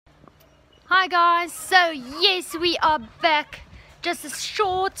Hi guys, so yes, we are back. Just a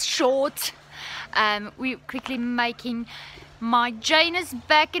short. We're quickly making my Jane is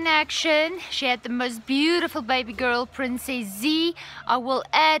back in action. She had the most beautiful baby girl, Princess Z. I will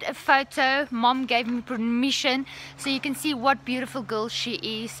add a photo. Mom gave me permission so you can see what beautiful girl she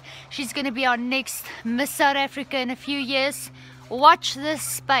is. She's gonna be our next Miss South Africa in a few years. Watch this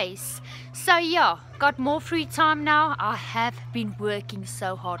space. So yeah, got more free time now. I have been working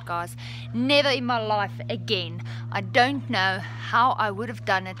so hard, guys. Never in my life again. I don't know how I would have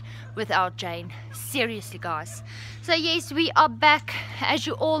done it without Jane. Seriously, guys. So yes, we are back. As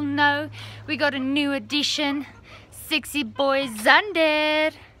you all know, we got a new addition, sexy boy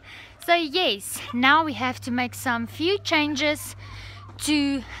Zander. So yes, now we have to make some few changes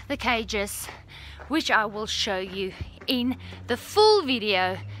to the cages, which I will show you in the full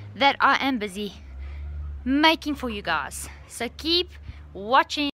video that I am busy making for you guys. So keep watching.